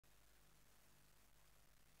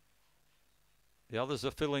The others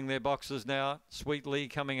are filling their boxes now. Sweet Lee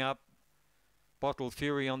coming up. Bottled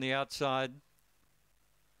Fury on the outside.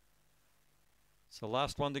 It's the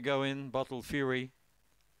last one to go in, Bottled Fury.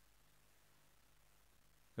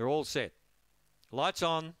 They're all set. Lights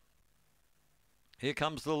on. Here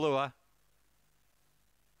comes the lure.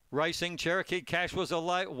 Racing, Cherokee Cash was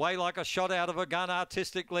away like a shot out of a gun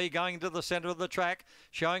artistically, going to the centre of the track,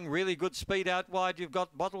 showing really good speed out wide. You've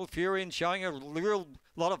got Bottled Fury and showing a real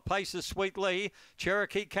lot of pace is Sweet Lee.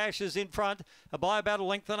 Cherokee Cash is in front by about a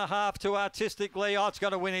length and a half to Artistic Lee. Oh, it's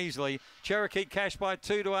going to win easily. Cherokee Cash by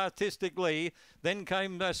 2 to Artistic Lee. Then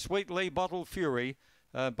came Sweet Lee, Bottled Fury.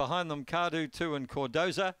 Behind them, Cardu 2 and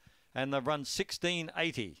Cordoza, and they've run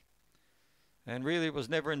 16.80. And really, it was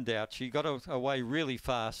never in doubt. She got away really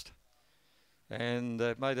fast and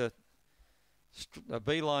made a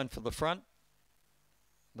beeline for the front.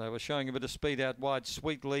 They were showing a bit of speed out wide.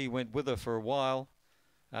 Sweet Lee went with her for a while.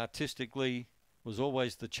 Artistic Lee was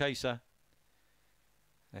always the chaser.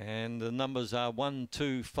 And the numbers are 1,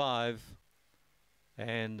 2, 5.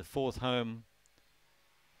 And the fourth home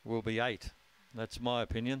will be 8. That's my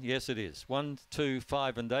opinion. Yes, it is. 1, 2,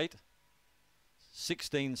 5 and 8.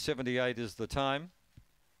 16.78 is the time.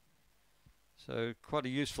 So quite a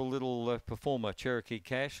useful little performer, Cherokee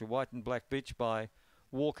Cash. A white and black bitch by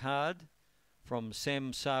Walk Hard from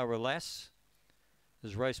Sam Sarah Lass.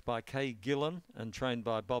 Is raced by Kay Gillen and trained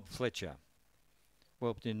by Bob Fletcher.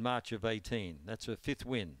 Whelped in March of 18. That's her 5th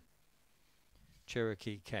win.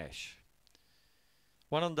 Cherokee Cash.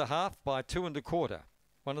 1.5 by 2 1/4.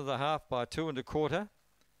 1.5 by 2 1/4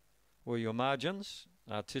 were your margins.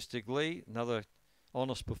 Artistic Lee, another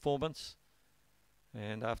honest performance,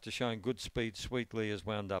 and after showing good speed, Sweet Lee has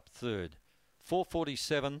wound up 3rd.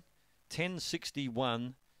 4:47,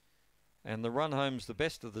 10:61, and the run home's the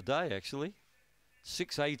best of the day actually.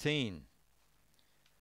 6:18.